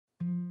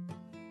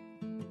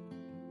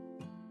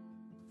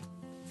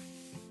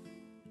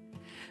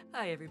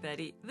Hi,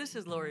 everybody. This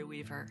is Lori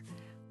Weaver.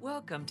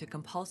 Welcome to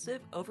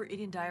Compulsive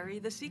Overeating Diary,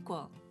 the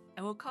sequel.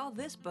 And we'll call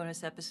this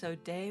bonus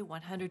episode Day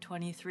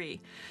 123,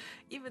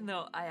 even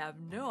though I have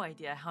no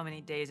idea how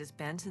many days it's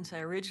been since I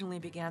originally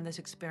began this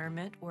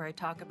experiment where I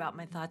talk about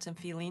my thoughts and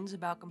feelings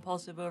about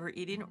compulsive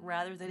overeating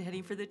rather than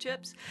heading for the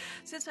chips,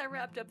 since I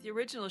wrapped up the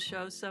original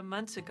show some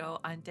months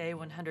ago on Day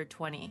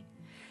 120.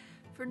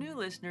 For new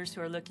listeners who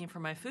are looking for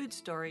my food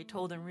story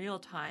told in real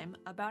time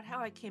about how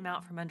I came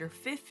out from under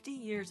 50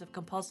 years of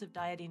compulsive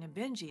dieting and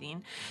binge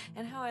eating,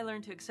 and how I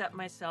learned to accept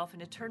myself and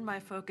to turn my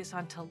focus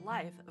onto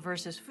life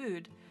versus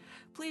food,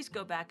 please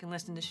go back and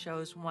listen to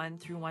shows 1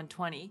 through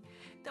 120,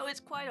 though it's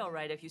quite all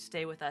right if you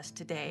stay with us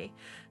today.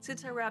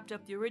 Since I wrapped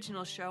up the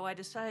original show, I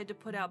decided to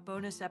put out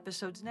bonus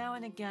episodes now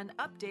and again,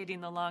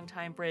 updating the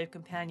longtime Brave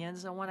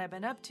Companions on what I've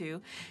been up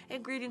to,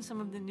 and greeting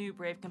some of the new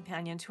Brave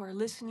Companions who are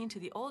listening to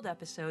the old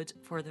episodes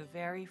for the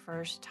very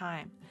first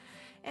time,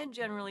 and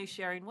generally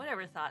sharing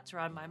whatever thoughts are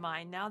on my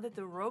mind now that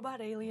the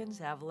robot aliens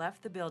have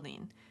left the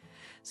building.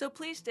 So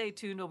please stay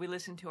tuned while we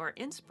listen to our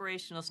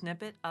inspirational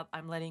snippet of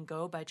I'm Letting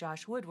Go by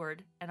Josh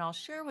Woodward, and I'll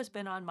share what's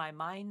been on my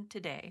mind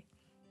today.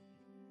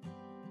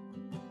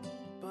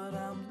 But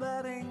I'm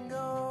letting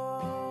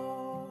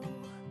go,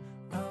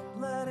 I'm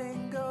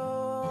letting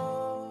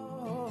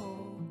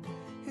go.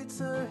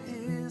 It's a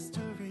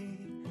history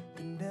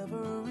that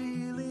never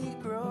really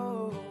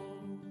grows.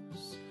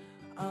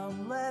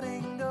 I'm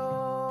letting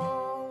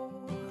go,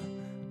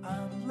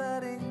 I'm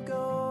letting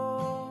go.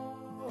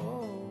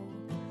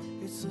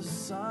 It's a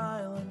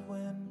silent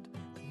wind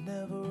that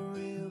never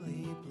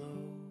really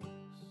blows.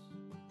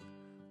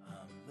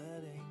 I'm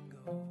letting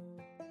go.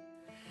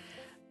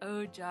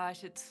 Oh,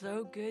 Josh, it's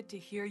so good to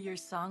hear your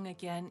song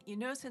again. You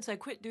know, since I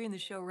quit doing the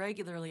show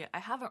regularly, I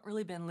haven't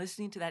really been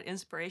listening to that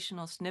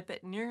inspirational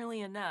snippet nearly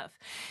enough.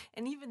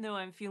 And even though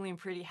I'm feeling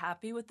pretty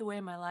happy with the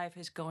way my life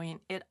is going,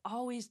 it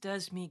always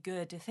does me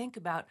good to think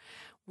about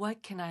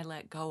what can I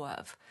let go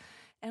of?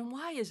 And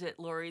why is it,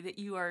 Lori, that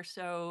you are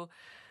so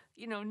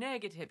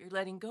negative? You're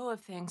letting go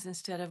of things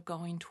instead of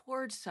going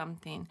towards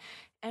something.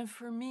 And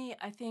for me,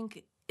 I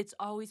think it's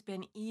always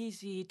been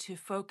easy to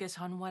focus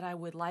on what I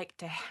would like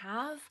to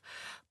have,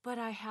 but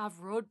I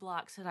have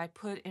roadblocks that I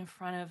put in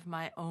front of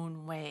my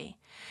own way.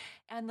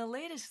 And the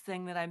latest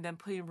thing that I've been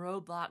putting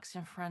roadblocks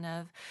in front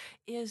of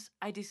is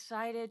I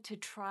decided to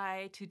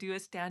try to do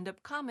a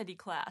stand-up comedy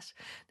class.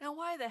 Now,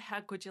 why the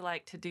heck would you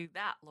like to do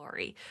that,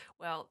 Lori?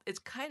 Well, it's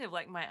kind of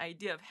like my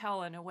idea of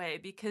hell in a way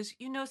because,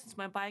 since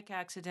my bike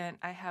accident,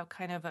 I have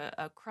kind of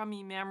a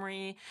crummy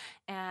memory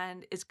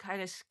and it's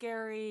kind of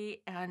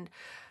scary, and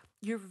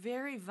you're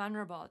very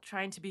vulnerable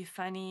trying to be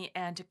funny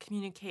and to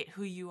communicate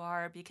who you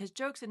are, because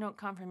jokes that don't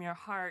come from your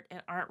heart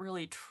and aren't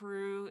really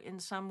true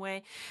in some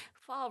way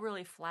fall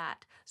really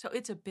flat. So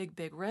it's a big,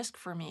 big risk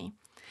for me.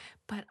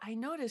 But I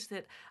noticed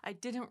that I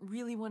didn't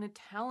really want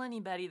to tell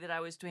anybody that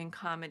I was doing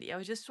comedy. I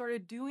was just sort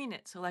of doing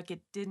it so like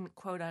it didn't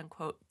quote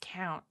unquote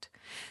count.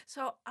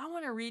 So I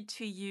want to read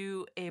to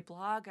you a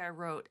blog I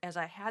wrote as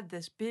I had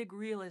this big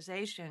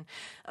realization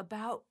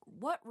about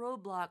what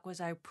roadblock was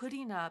I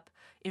putting up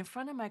in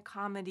front of my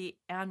comedy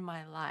and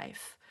my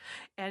life.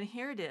 And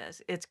here it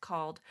is. It's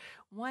called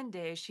One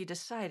Day She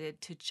Decided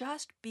to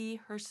Just Be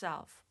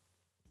Herself.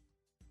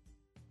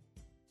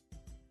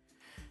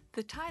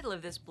 The title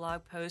of this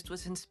blog post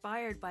was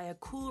inspired by a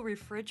cool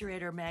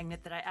refrigerator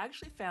magnet that I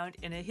actually found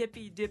in a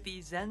hippy-dippy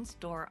Zen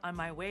store on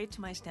my way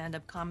to my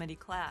stand-up comedy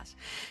class.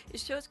 It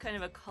shows kind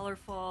of a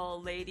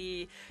colorful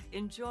lady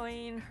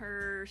enjoying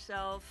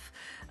herself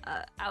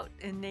out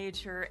in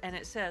nature, and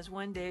it says,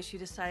 one day she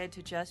decided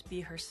to just be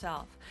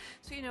herself.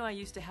 So, I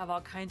used to have all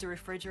kinds of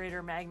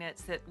refrigerator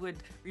magnets that would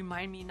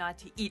remind me not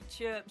to eat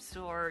chips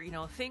or,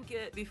 think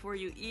it before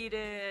you eat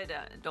it,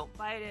 don't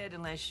bite it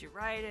unless you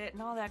ride it,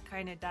 and all that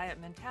kind of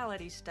diet mentality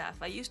stuff.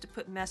 I used to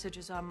put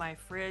messages on my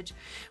fridge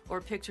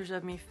or pictures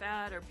of me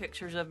fat or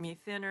pictures of me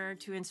thinner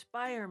to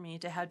inspire me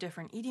to have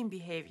different eating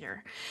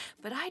behavior.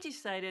 But I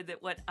decided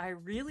that what I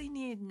really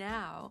need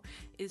now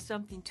is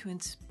something to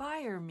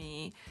inspire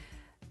me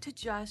to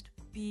just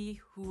be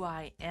who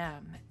I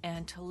am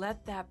and to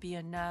let that be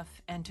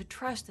enough and to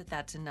trust that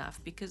that's enough,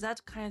 because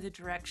that's kind of the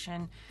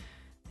direction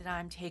that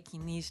I'm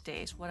taking these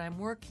days. What I'm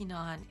working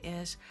on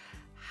is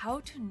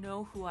how to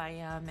know who I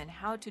am and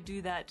how to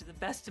do that to the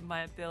best of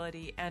my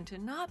ability and to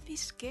not be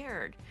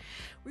scared.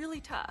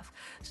 Really tough.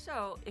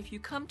 So if you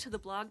come to the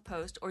blog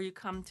post or you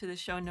come to the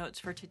show notes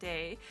for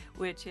today,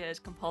 which is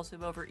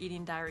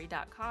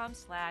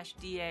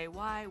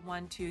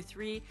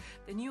compulsiveovereatingdiary.com/DAY123,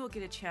 then you will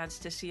get a chance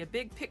to see a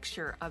big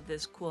picture of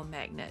this cool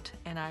magnet.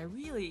 And I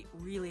really,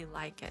 really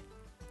like it.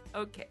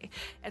 Okay,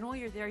 and while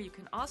you're there, you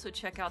can also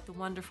check out the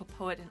wonderful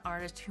poet and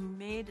artist who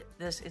made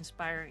this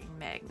inspiring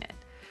magnet.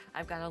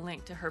 I've got a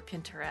link to her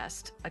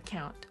Pinterest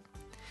account.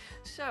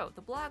 So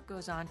the blog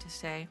goes on to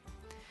say,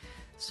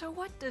 so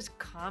what does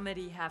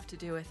comedy have to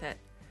do with it?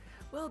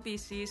 Well,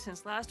 BC,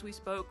 since last we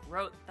spoke,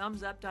 wrote,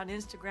 thumbs up on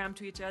Instagram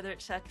to each other,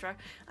 etc.,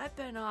 I've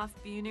been off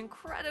being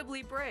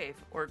incredibly brave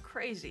or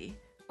crazy,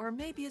 or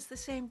maybe it's the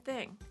same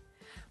thing.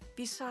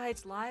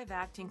 Besides live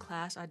acting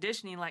class,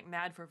 auditioning like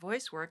mad for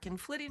voice work, and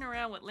flitting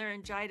around with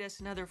laryngitis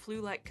and other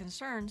flu-like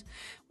concerns,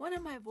 one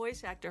of my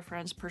voice actor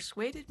friends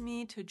persuaded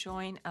me to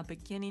join a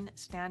beginning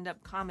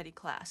stand-up comedy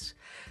class.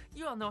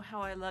 You all know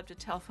how I love to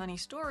tell funny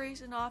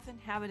stories and often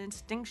have an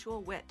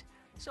instinctual wit.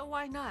 So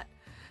why not?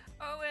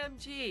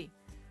 OMG!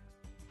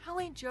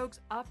 Telling jokes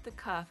off the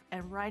cuff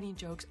and writing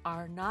jokes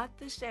are not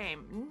the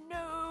same.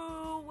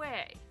 No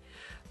way!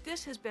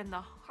 This has been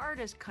the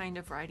hardest kind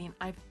of writing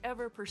I've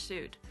ever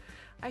pursued.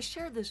 I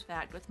shared this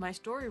fact with my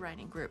story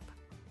writing group.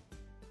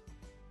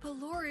 But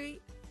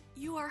Lori,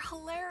 you are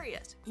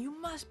hilarious. You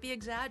must be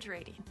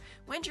exaggerating.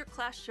 When's your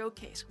class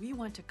showcase? We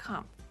want to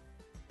come.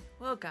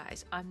 Well,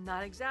 guys, I'm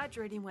not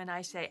exaggerating when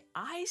I say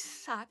I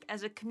suck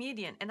as a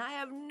comedian, and I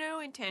have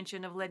no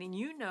intention of letting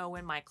you know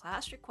when my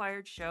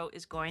class-required show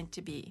is going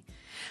to be.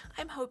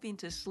 I'm hoping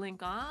to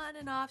slink on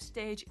and off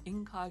stage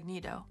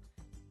incognito.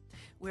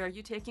 Where are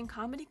you taking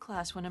comedy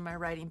class? One of my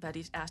writing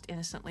buddies asked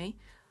innocently.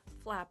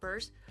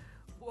 Flappers.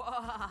 Whoa,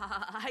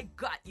 I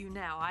got you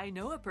now. I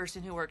know a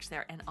person who works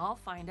there, and I'll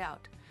find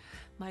out.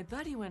 My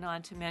buddy went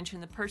on to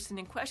mention the person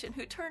in question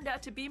who turned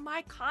out to be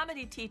my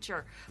comedy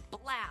teacher.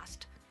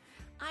 Blast!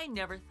 I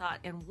never thought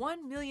in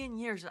 1,000,000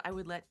 years I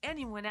would let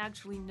anyone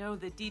actually know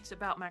the deets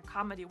about my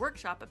comedy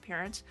workshop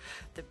appearance.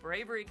 The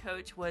bravery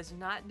coach was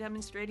not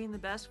demonstrating the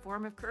best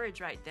form of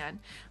courage right then.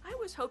 I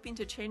was hoping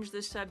to change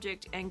the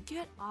subject and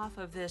get off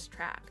of this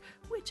track,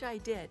 which I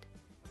did.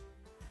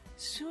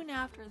 Soon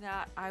after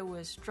that, I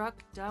was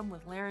struck dumb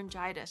with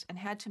laryngitis and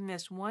had to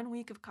miss 1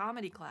 week of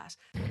comedy class.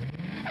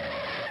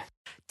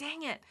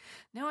 Dang it!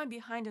 Now I'm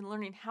behind in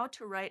learning how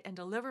to write and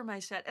deliver my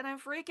set, and I'm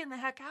freaking the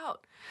heck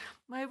out.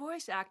 My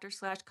voice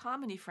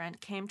actor/comedy friend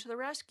came to the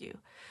rescue.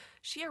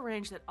 She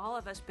arranged that all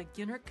of us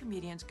beginner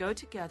comedians go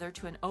together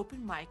to an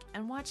open mic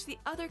and watch the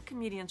other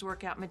comedians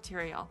work out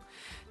material.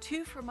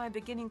 2 from my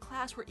beginning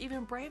class were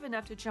even brave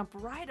enough to jump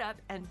right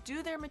up and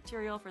do their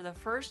material for the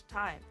first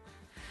time.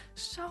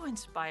 So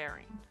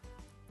inspiring.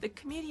 The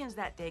comedians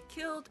that day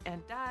killed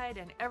and died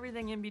and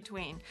everything in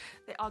between.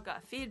 They all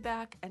got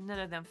feedback, and none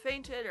of them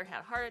fainted or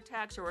had heart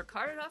attacks or were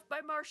carted off by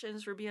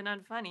Martians for being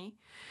unfunny.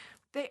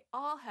 They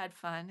all had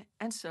fun,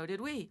 and so did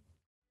we.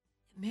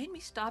 It made me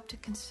stop to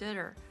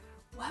consider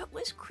what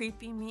was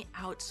creeping me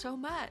out so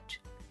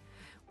much.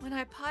 When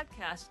I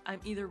podcast,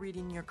 I'm either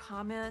reading your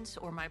comments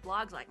or my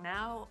blogs like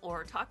now,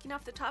 or talking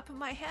off the top of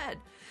my head.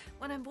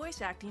 When I'm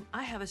voice acting,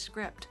 I have a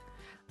script.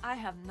 I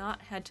have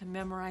not had to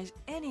memorize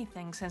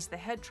anything since the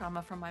head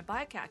trauma from my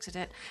bike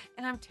accident,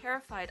 and I'm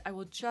terrified I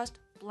will just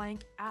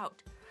blank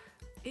out.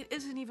 It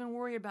isn't even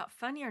worry about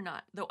funny or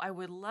not, though I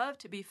would love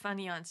to be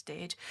funny on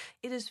stage.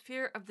 It is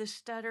fear of the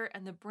stutter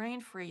and the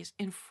brain freeze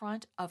in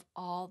front of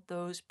all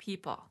those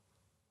people.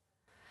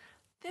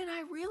 Then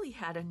I really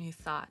had a new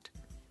thought.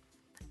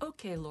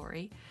 Okay,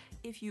 Lori,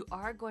 if you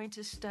are going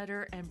to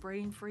stutter and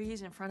brain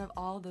freeze in front of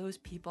all those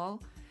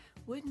people,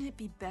 wouldn't it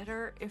be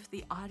better if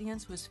the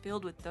audience was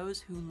filled with those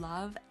who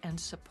love and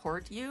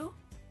support you?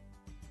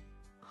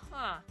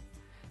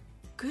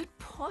 Good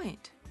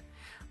point.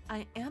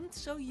 I am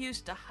so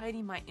used to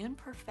hiding my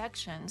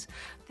imperfections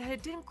that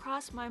it didn't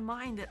cross my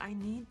mind that I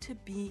need to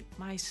be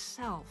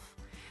myself.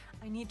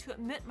 I need to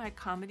admit my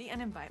comedy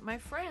and invite my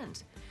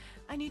friends.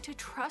 I need to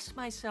trust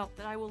myself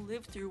that I will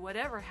live through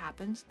whatever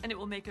happens, and it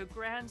will make a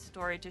grand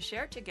story to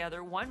share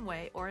together one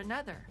way or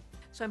another.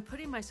 So I'm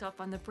putting myself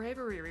on the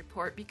bravery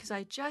report because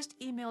I just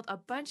emailed a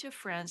bunch of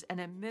friends and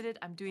admitted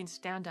I'm doing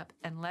stand-up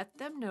and let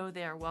them know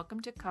they are welcome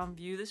to come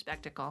view the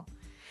spectacle.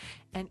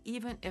 And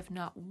even if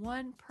not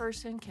one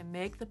person can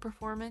make the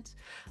performance,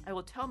 I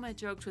will tell my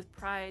jokes with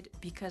pride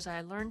because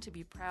I learned to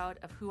be proud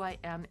of who I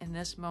am in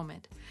this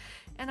moment.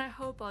 And I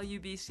hope all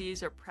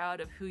UBCs are proud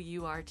of who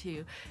you are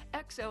too.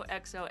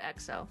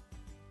 XOXOXO.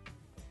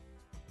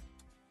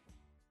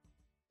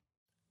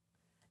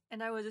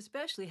 And I was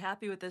especially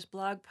happy with this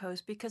blog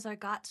post because I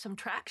got some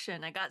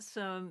traction. I got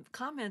some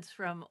comments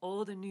from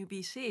old and new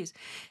BCs.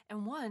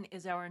 And one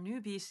is our new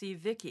BC,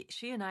 Vicky.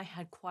 She and I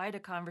had quite a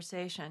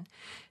conversation.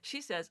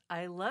 She says,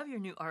 I love your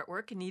new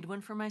artwork and need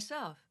one for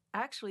myself.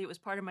 Actually, it was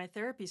part of my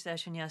therapy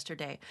session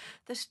yesterday.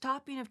 The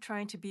stopping of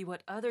trying to be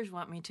what others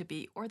want me to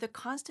be, or the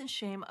constant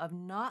shame of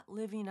not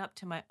living up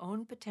to my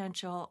own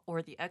potential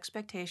or the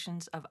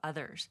expectations of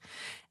others.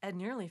 At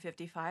nearly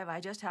 55, I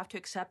just have to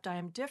accept I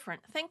am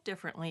different, think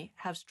differently,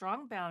 have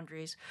strong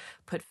boundaries,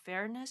 put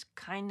fairness,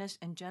 kindness,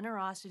 and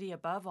generosity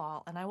above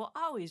all, and I will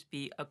always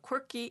be a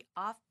quirky,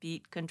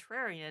 offbeat,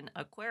 contrarian,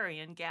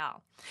 Aquarian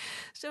gal.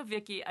 So,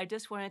 Vicky, I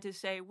just wanted to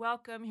say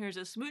welcome. Here's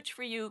a smooch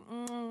for you.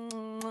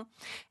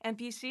 And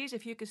PC,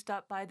 if you could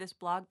stop by this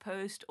blog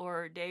post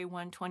or day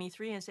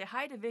 123 and say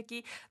hi to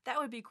Vicky, that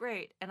would be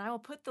great. And I will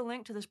put the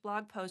link to this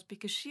blog post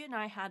because she and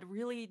I had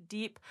really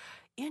deep,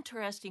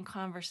 interesting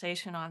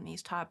conversation on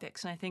these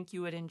topics, and I think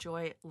you would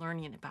enjoy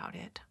learning about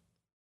it.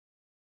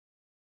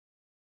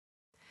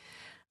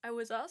 I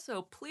was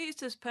also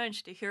pleased as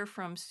punch to hear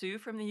from Sue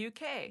from the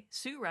UK.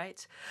 Sue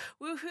writes,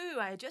 "Woohoo,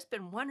 I had just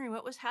been wondering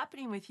what was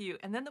happening with you,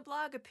 and then the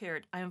blog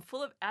appeared. I am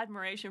full of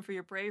admiration for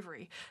your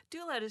bravery.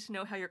 Do let us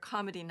know how your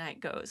comedy night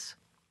goes."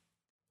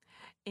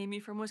 Amy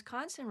from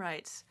Wisconsin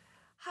writes,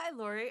 Hi,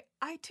 Lori.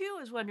 I too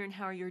was wondering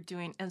how you're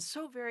doing and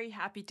so very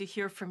happy to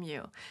hear from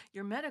you.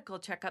 Your medical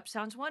checkup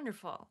sounds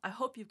wonderful. I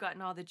hope you've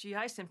gotten all the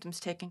GI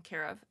symptoms taken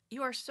care of.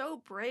 You are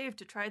so brave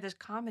to try this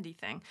comedy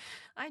thing.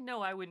 I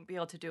know I wouldn't be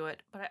able to do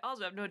it, but I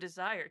also have no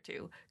desire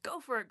to. Go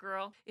for it,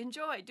 girl.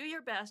 Enjoy, do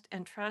your best,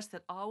 and trust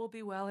that all will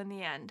be well in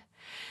the end.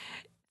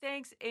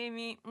 Thanks,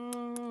 Amy.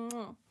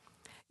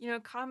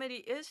 Comedy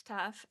is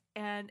tough,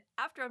 and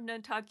after I'm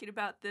done talking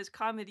about this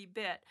comedy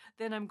bit,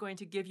 then I'm going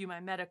to give you my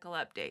medical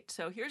update.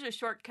 So here's a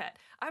shortcut.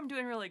 I'm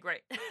doing really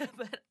great,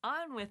 but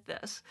on with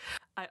this.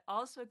 I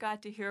also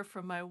got to hear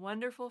from my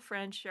wonderful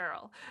friend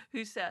Cheryl,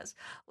 who says,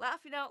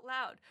 laughing out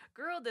loud,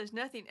 girl, does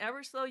nothing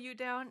ever slow you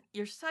down?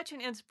 You're such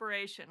an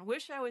inspiration.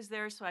 Wish I was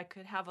there so I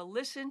could have a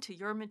listen to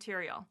your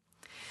material.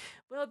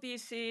 Well,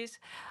 BCs,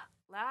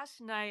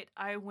 last night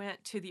I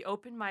went to the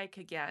open mic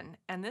again,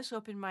 and this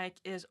open mic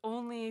is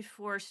only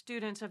for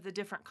students of the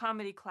different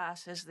comedy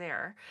classes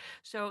there.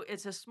 So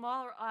it's a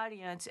smaller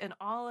audience, and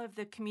all of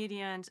the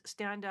comedians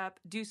stand up,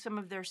 do some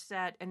of their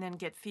set, and then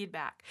get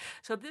feedback.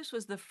 So this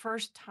was the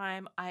first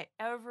time I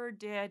ever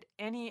did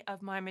any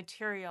of my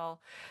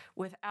material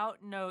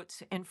without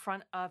notes in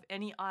front of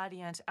any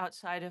audience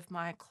outside of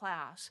my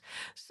class.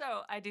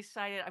 So I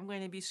decided I'm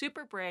going to be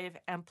super brave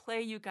and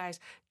play you guys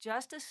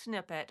just a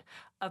snippet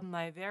of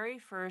my very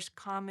first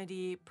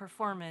comedy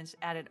performance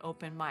at an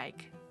open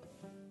mic.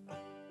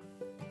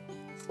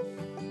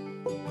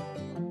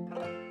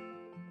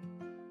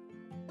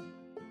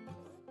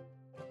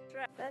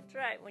 That's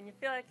right. When you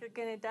feel like you're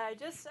going to die,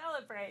 just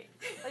celebrate.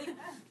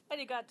 What do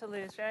you got to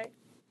lose, right?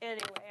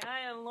 Anyway, I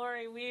am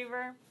Lori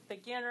Weaver,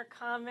 beginner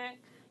comic.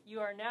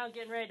 You are now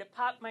getting ready to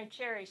pop my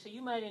cherry, so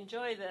you might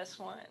enjoy this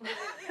one.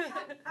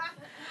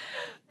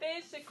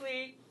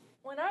 Basically,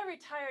 when I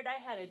retired, I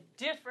had a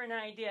different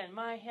idea in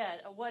my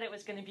head of what it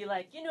was going to be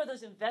like. You know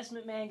those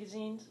investment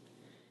magazines?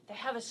 They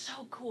have it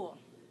so cool.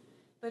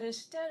 But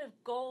instead of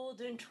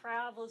golden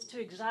travels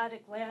to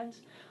exotic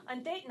lands,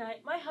 on date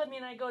night, my hubby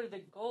and I go to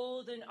the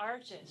Golden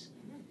Arches,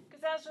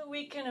 because that's what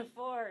we can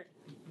afford.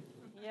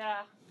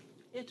 Yeah,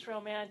 it's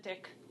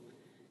romantic,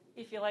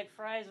 if you like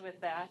fries with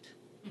that.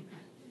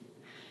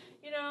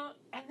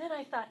 And then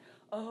I thought,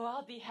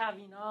 I'll be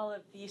having all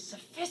of these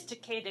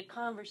sophisticated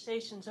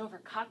conversations over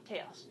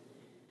cocktails.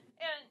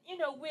 And,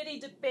 witty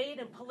debate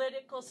and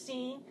political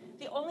scene.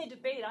 The only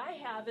debate I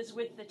have is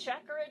with the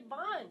checkered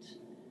bonds.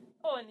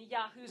 Oh, and the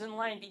yahoos in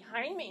line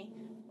behind me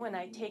when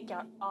I take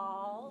out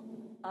all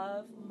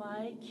of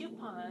my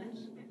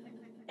coupons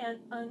and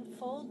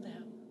unfold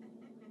them.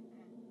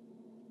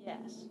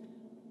 Yes,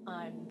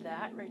 I'm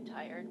that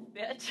retired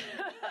bitch.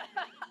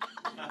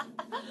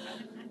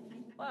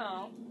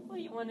 Well, what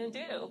do you want to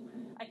do?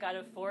 I gotta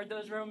afford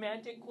those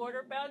romantic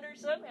quarter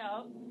pounders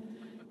somehow.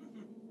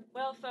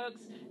 Well,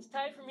 folks, it's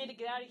time for me to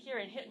get out of here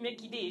and hit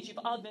Mickey D's. You've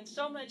all been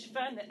so much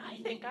fun that I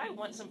think I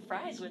want some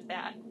fries with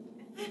that.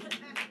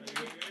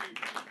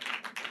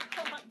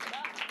 Oh my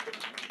God.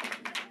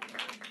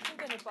 I'm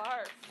gonna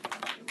barf.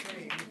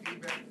 Okay, any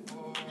feedback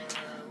for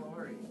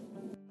Lori?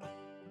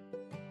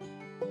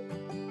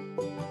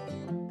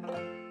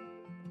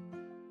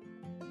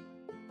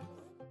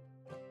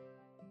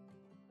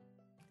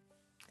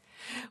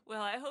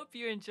 Well, I hope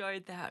you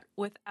enjoyed that.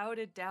 Without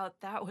a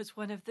doubt, that was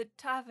one of the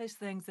toughest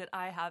things that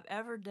I have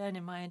ever done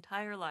in my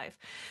entire life.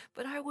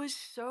 But I was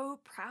so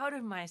proud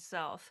of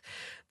myself.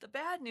 The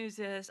bad news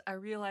is I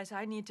realize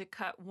I need to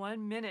cut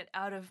 1 minute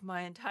out of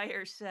my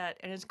entire set,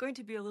 and it's going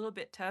to be a little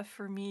bit tough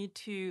for me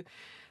to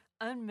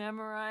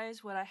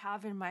unmemorize what I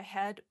have in my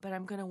head, but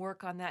I'm going to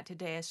work on that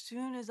today. As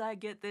soon as I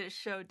get this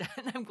show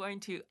done, I'm going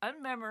to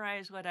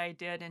unmemorize what I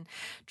did and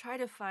try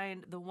to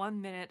find the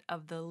 1 minute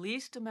of the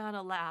least amount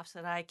of laughs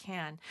that I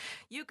can.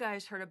 You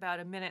guys heard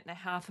about 1.5 minutes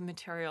of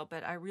material,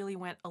 but I really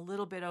went a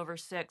little bit over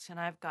 6 and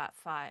I've got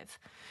 5.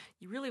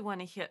 You really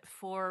want to hit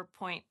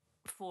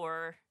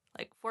 4.4,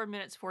 like 4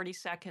 minutes, 40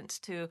 seconds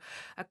to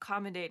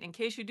accommodate in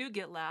case you do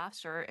get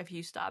laughs or if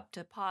you stop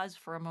to pause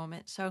for a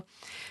moment. So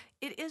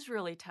it is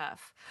really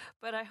tough,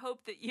 but I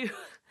hope that you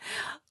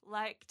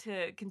like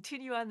to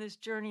continue on this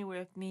journey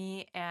with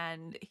me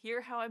and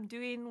hear how I'm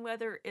doing,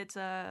 whether it's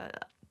a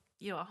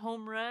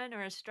home run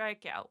or a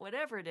strikeout,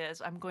 whatever it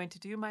is, I'm going to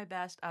do my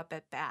best up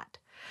at bat.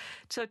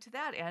 So to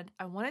that end,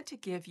 I wanted to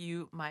give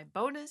you my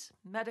bonus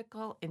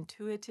medical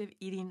intuitive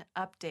eating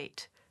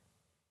update.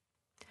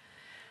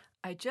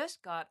 I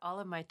just got all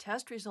of my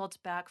test results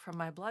back from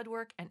my blood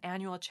work and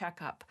annual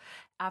checkup.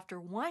 After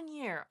 1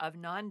 year of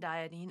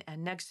non-dieting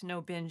and next to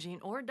no binging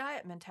or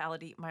diet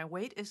mentality, my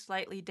weight is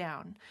slightly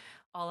down.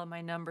 All of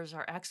my numbers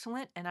are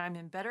excellent and I'm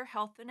in better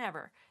health than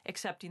ever,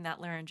 excepting that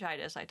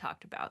laryngitis I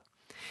talked about.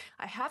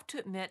 I have to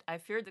admit I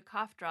feared the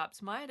cough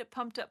drops might have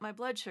pumped up my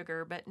blood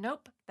sugar, but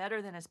nope,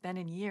 better than it's been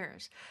in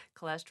years.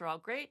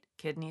 Cholesterol great,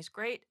 kidneys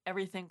great,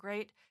 everything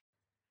great.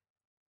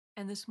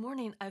 And this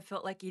morning I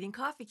felt like eating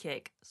coffee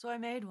cake, so I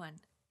made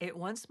one. Ate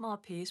one small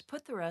piece,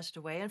 put the rest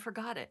away, and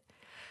forgot it.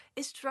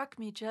 It struck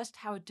me just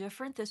how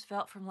different this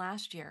felt from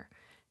last year.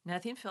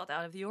 Nothing felt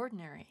out of the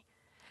ordinary.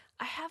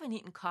 I haven't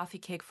eaten coffee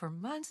cake for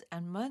months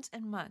and months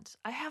and months.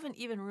 I haven't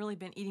even really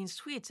been eating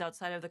sweets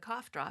outside of the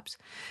cough drops.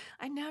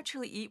 I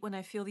naturally eat when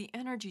I feel the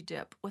energy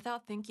dip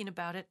without thinking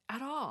about it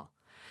at all.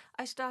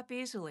 I stop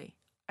easily.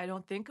 I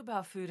don't think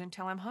about food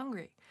until I'm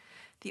hungry.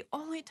 The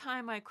only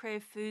time I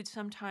crave food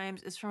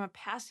sometimes is from a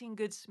passing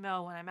good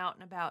smell when I'm out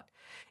and about.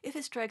 If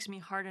it strikes me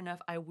hard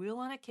enough, I will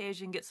on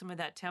occasion get some of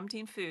that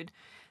tempting food,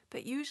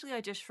 but usually I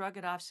just shrug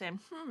it off saying,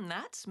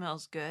 that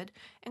smells good,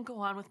 and go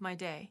on with my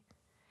day.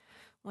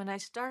 When I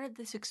started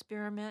this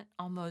experiment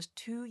almost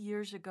 2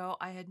 years ago,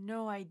 I had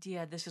no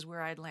idea this is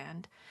where I'd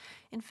land.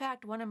 In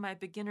fact, one of my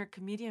beginner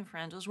comedian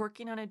friends was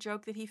working on a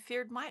joke that he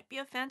feared might be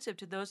offensive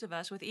to those of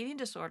us with eating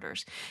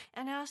disorders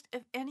and asked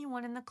if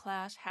anyone in the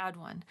class had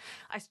one.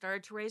 I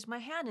started to raise my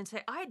hand and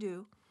say, I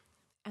do.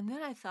 And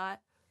then I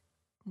thought,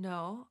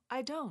 no,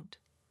 I don't.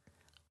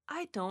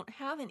 I don't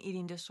have an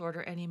eating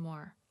disorder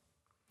anymore.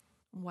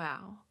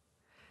 Wow.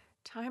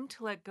 Time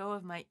to let go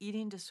of my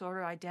eating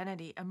disorder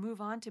identity and move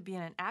on to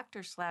being an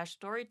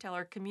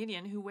actor/storyteller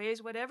comedian who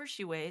weighs whatever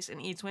she weighs and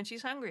eats when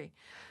she's hungry.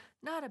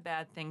 Not a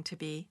bad thing to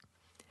be.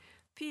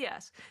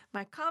 P.S.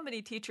 My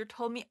comedy teacher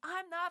told me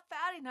I'm not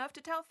fat enough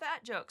to tell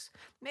fat jokes.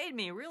 Made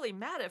me really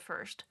mad at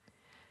first.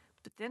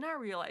 But then I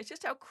realized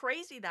just how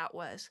crazy that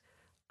was.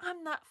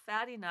 I'm not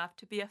fat enough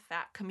to be a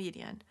fat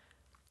comedian.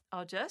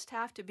 I'll just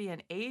have to be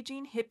an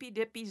aging,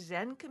 hippy-dippy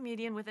Zen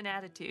comedian with an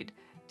attitude.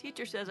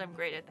 Teacher says I'm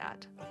great at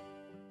that.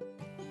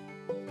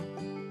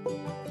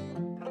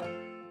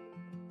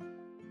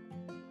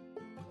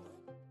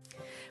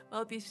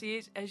 Well,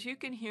 BCs, as you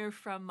can hear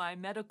from my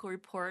medical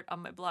report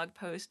on my blog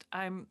post,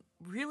 I'm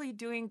really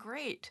doing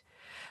great.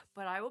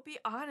 But I will be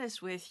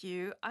honest with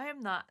you, I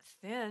am not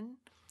thin.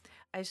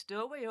 I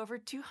still weigh over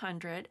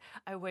 200.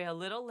 I weigh a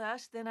little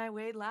less than I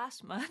weighed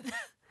last month.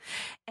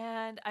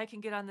 And I can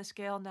get on the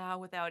scale now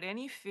without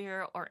any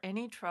fear or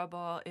any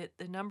trouble.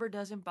 The number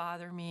doesn't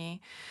bother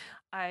me.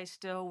 I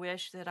still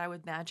wish that I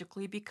would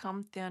magically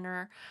become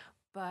thinner,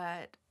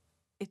 but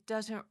it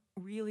doesn't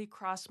really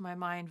cross my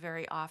mind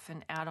very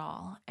often at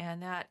all,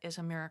 and that is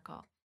a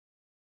miracle.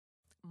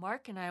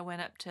 Mark and I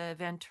went up to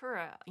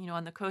Ventura,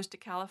 on the coast of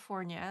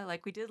California,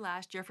 like we did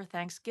last year for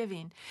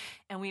Thanksgiving,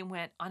 and we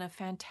went on a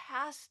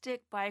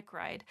fantastic bike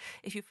ride.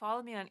 If you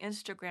follow me on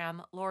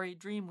Instagram, Lori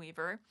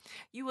Dreamweaver,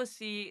 you will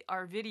see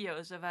our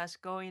videos of us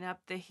going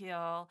up the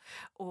hill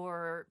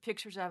or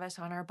pictures of us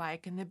on our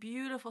bike and the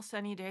beautiful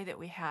sunny day that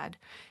we had.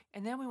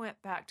 And then we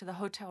went back to the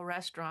hotel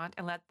restaurant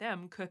and let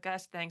them cook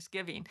us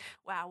Thanksgiving.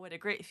 Wow, what a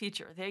great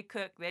feature. They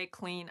cook, they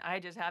clean,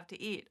 I just have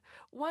to eat.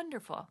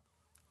 Wonderful.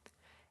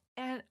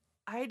 And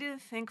I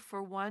didn't think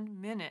for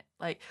 1 minute,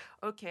 like,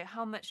 okay,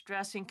 how much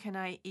dressing can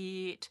I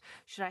eat?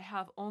 Should I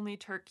have only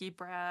turkey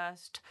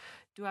breast?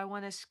 Do I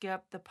want to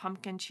skip the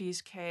pumpkin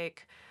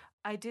cheesecake?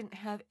 I didn't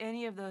have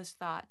any of those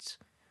thoughts.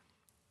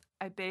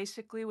 I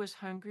basically was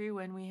hungry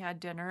when we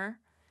had dinner.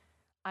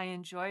 I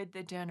enjoyed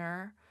the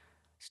dinner,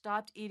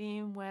 stopped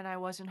eating when I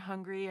wasn't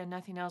hungry and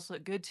nothing else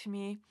looked good to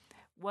me.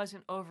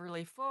 Wasn't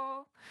overly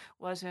full,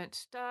 wasn't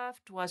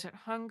stuffed, wasn't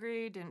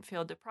hungry, didn't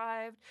feel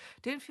deprived,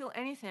 didn't feel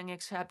anything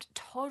except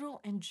total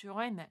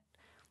enjoyment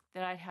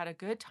that I'd had a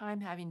good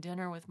time having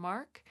dinner with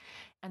Mark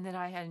and that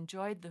I had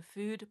enjoyed the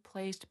food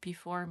placed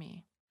before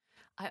me.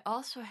 I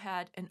also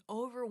had an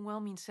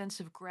overwhelming sense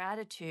of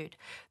gratitude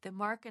that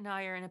Mark and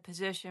I are in a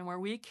position where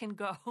we can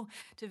go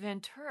to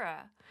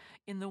Ventura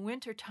in the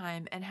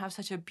wintertime and have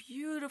such a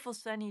beautiful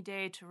sunny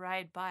day to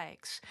ride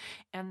bikes,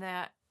 and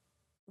that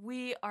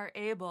we are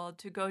able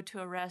to go to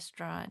a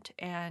restaurant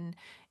and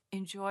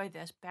enjoy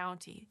this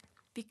bounty,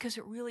 because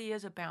it really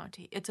is a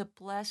bounty. It's a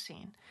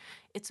blessing.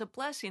 It's a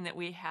blessing that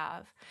we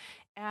have.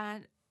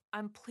 And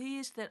I'm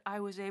pleased that I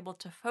was able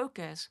to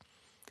focus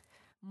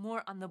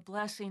more on the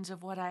blessings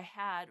of what I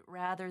had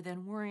rather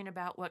than worrying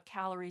about what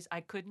calories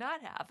I could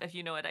not have, if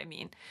you know what I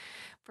mean.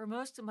 For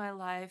most of my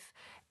life,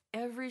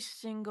 every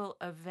single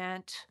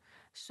event,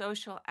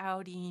 social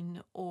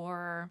outing,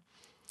 or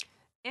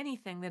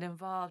anything that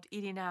involved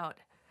eating out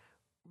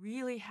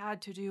really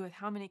had to do with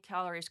how many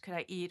calories could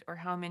I eat, or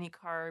how many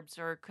carbs,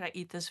 or could I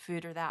eat this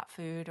food or that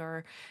food,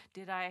 or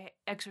did I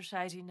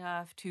exercise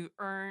enough to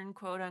earn,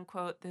 quote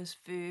unquote, this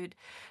food,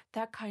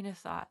 that kind of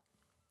thought.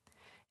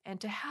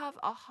 And to have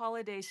a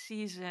holiday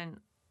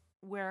season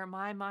where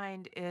my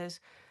mind is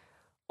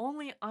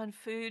only on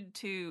food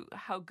to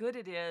how good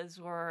it is,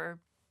 or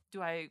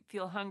do I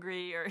feel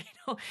hungry, or,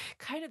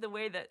 kind of the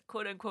way that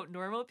quote unquote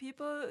normal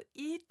people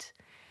eat,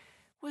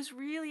 was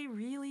really,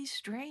 really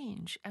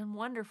strange and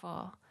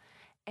wonderful.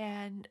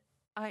 And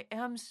I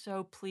am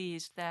so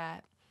pleased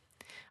that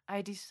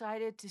I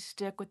decided to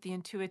stick with the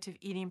intuitive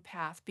eating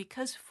path,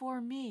 because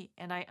for me,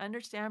 and I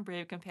understand,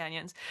 Brave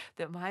Companions,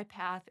 that my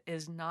path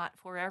is not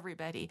for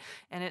everybody.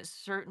 And it's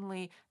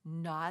certainly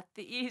not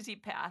the easy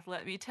path,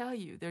 let me tell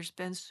you. There's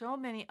been so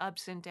many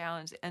ups and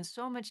downs and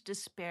so much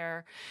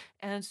despair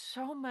and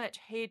so much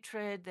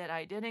hatred that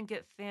I didn't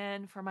get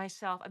thin for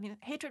myself. I mean,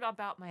 hatred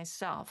about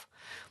myself,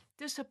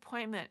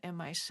 disappointment in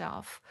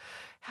myself,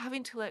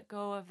 having to let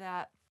go of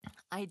that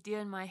idea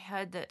in my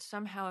head that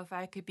somehow if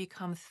I could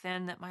become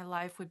thin, that my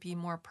life would be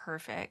more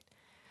perfect.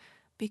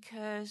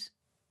 Because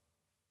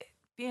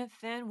being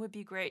thin would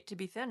be great to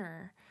be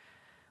thinner,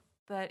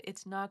 but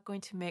it's not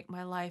going to make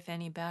my life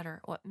any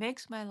better. What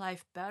makes my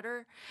life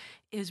better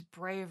is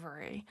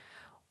bravery.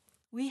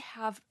 We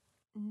have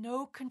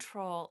no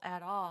control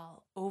at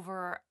all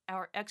over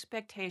our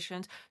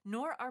expectations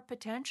nor our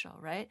potential,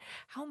 right?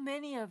 How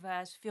many of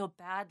us feel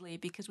badly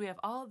because we have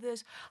all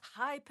this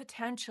high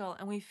potential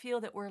and we feel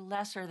that we're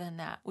lesser than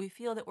that? We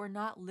feel that we're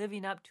not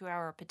living up to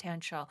our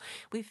potential.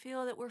 We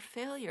feel that we're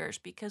failures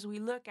because we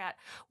look at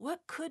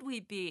what could we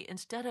be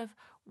instead of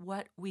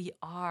what we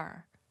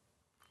are.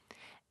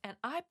 And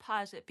I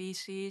posit,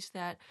 BCs,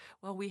 that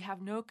while we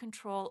have no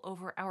control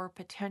over our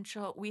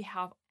potential, we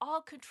have all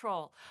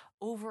control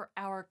over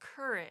our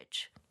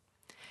courage.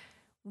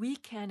 We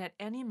can at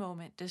any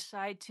moment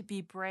decide to be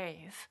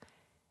brave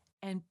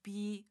and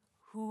be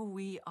who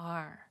we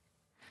are.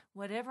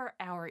 Whatever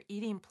our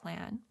eating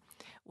plan,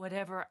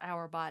 whatever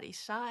our body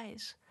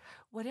size,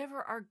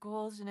 whatever our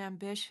goals and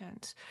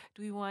ambitions.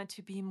 Do we want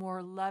to be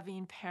more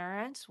loving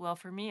parents? Well,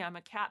 for me, I'm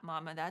a cat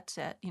mama. That's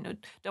it. Do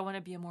I want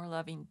to be a more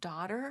loving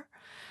daughter?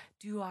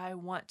 Do I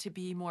want to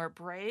be more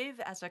brave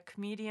as a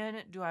comedian?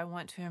 Do I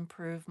want to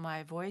improve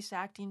my voice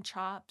acting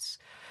chops?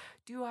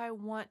 Do I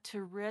want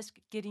to risk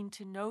getting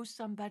to know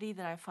somebody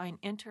that I find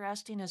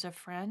interesting as a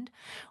friend?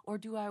 Or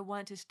do I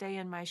want to stay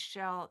in my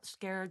shell,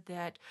 scared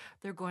that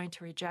they're going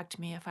to reject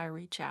me if I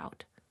reach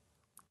out?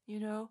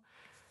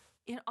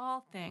 In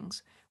all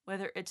things,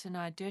 whether it's an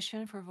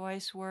audition for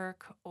voice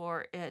work,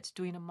 or it's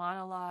doing a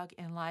monologue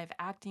in live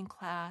acting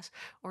class,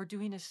 or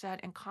doing a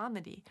set in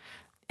comedy,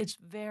 it's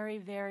very,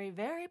 very,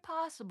 very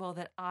possible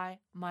that I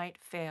might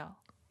fail.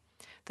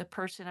 The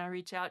person I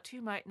reach out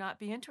to might not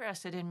be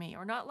interested in me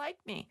or not like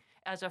me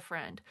as a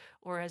friend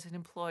or as an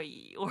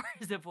employee or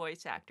as a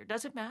voice actor.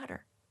 Doesn't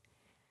matter.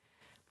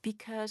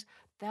 Because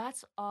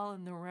that's all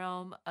in the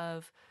realm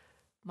of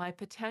my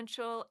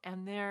potential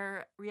and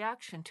their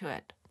reaction to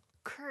it.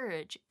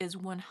 Courage is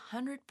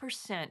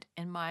 100%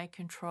 in my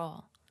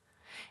control.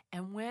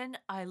 And when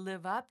I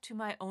live up to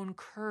my own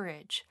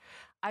courage,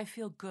 I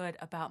feel good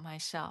about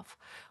myself.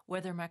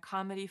 Whether my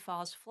comedy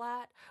falls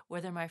flat,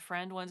 whether my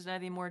friend wants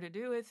nothing more to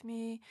do with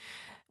me,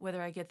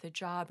 whether I get the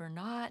job or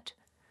not,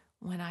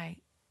 when I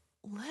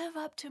live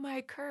up to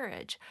my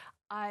courage,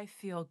 I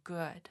feel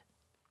good.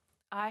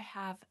 I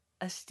have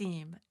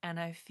esteem and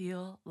I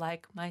feel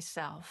like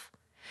myself.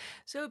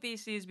 So,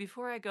 BCs,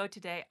 before I go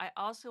today, I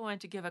also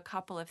want to give a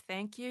couple of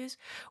thank yous.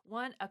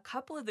 One, a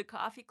couple of the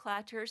coffee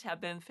clatters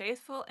have been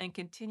faithful and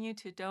continue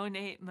to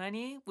donate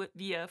money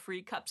via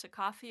free cups of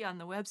coffee on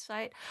the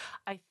website.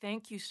 I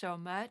thank you so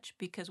much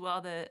because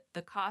while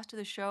the cost of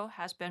the show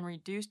has been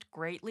reduced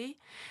greatly,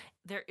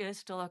 there is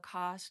still a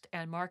cost,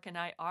 and Mark and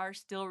I are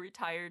still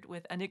retired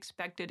with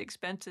unexpected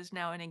expenses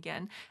now and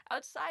again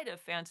outside of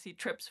fancy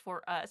trips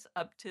for us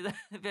up to the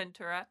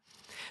Ventura.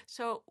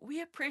 So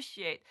we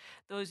appreciate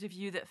those of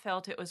you that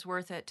felt it was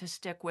worth it to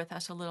stick with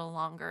us a little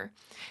longer.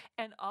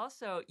 And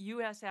also,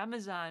 U.S.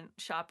 Amazon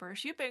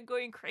shoppers, you've been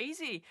going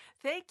crazy.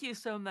 Thank you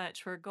so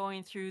much for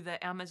going through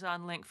the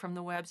Amazon link from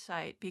the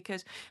website,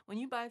 because when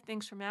you buy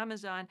things from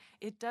Amazon,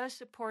 it does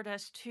support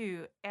us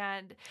too.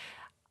 And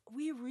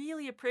we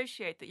really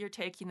appreciate that you're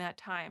taking that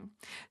time.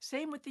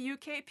 Same with the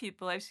UK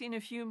people. I've seen a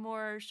few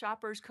more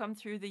shoppers come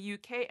through the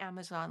UK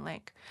Amazon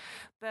link.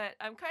 But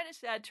I'm kind of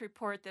sad to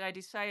report that I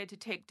decided to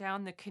take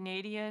down the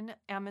Canadian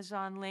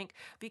Amazon link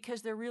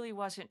because there really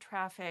wasn't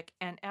traffic,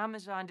 and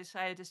Amazon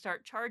decided to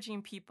start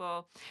charging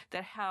people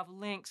that have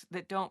links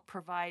that don't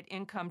provide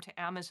income to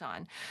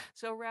Amazon.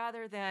 So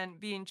rather than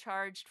being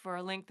charged for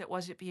a link that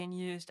wasn't being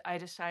used, I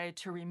decided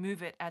to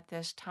remove it at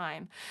this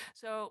time.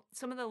 So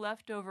some of the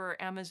leftover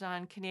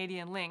Amazon Canadian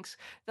links,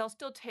 they'll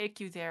still take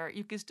you there.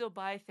 You can still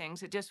buy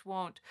things. It just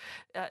won't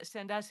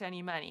send us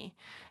any money.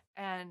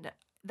 And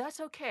that's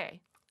okay.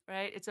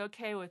 Right? It's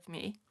okay with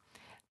me.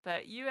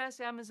 But US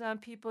Amazon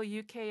people,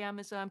 UK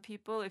Amazon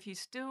people, if you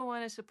still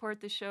want to support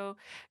the show,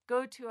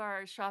 go to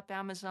our Shop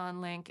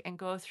Amazon link and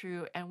go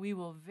through, and we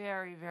will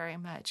very, very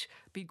much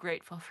be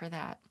grateful for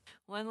that.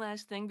 One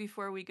last thing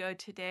before we go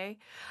today.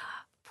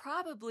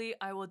 Probably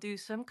I will do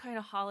some kind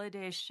of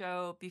holiday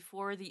show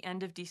before the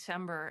end of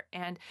December.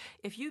 And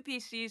if you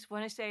BCs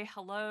want to say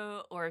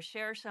hello or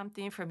share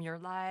something from your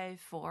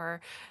life or,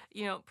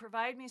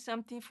 provide me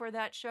something for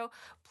that show,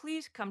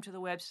 please come to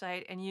the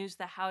website and use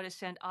the How to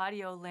Send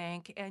Audio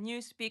link and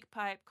use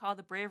SpeakPipe, call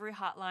the Bravery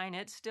Hotline.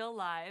 It's still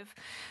live.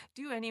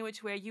 Do any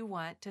which way you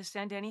want to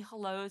send any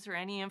hellos or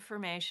any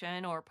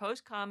information or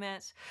post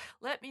comments.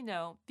 Let me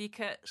know,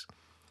 because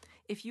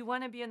if you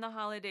want to be in the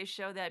holiday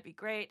show, that'd be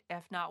great.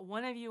 If not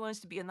one of you wants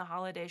to be in the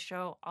holiday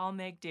show, I'll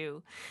make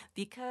do,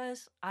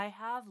 because I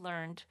have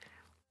learned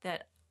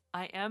that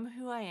I am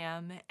who I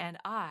am and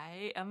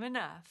I am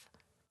enough.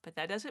 But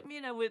that doesn't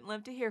mean I wouldn't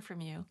love to hear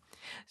from you.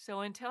 So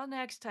until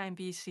next time,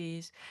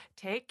 BCs,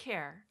 take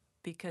care,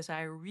 because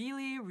I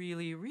really,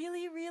 really,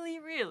 really, really,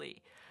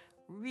 really,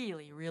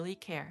 really, really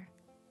care.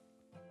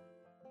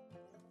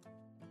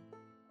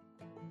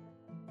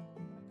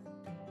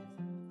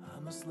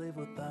 a slave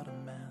without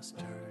a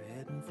master,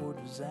 heading for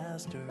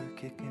disaster,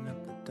 kicking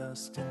up the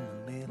dust in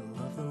the middle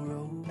of the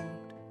road.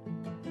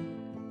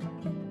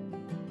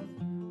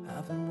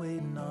 I've been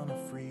waiting on a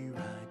free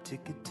ride,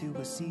 ticket to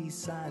a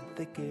seaside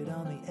thicket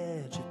on the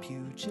edge of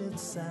Puget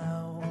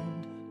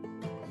Sound.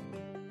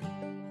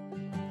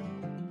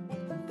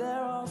 And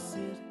there I'll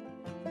sit,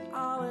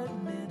 I'll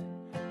admit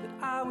that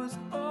I was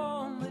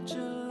only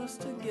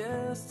just a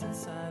guest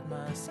inside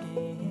my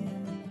skin.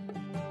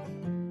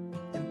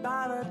 And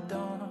by the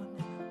dawn,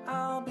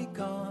 I'll be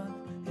gone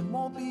and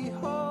won't be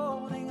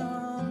holding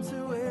on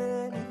to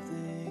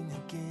anything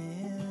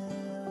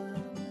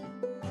again.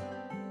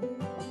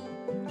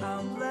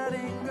 I'm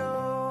letting go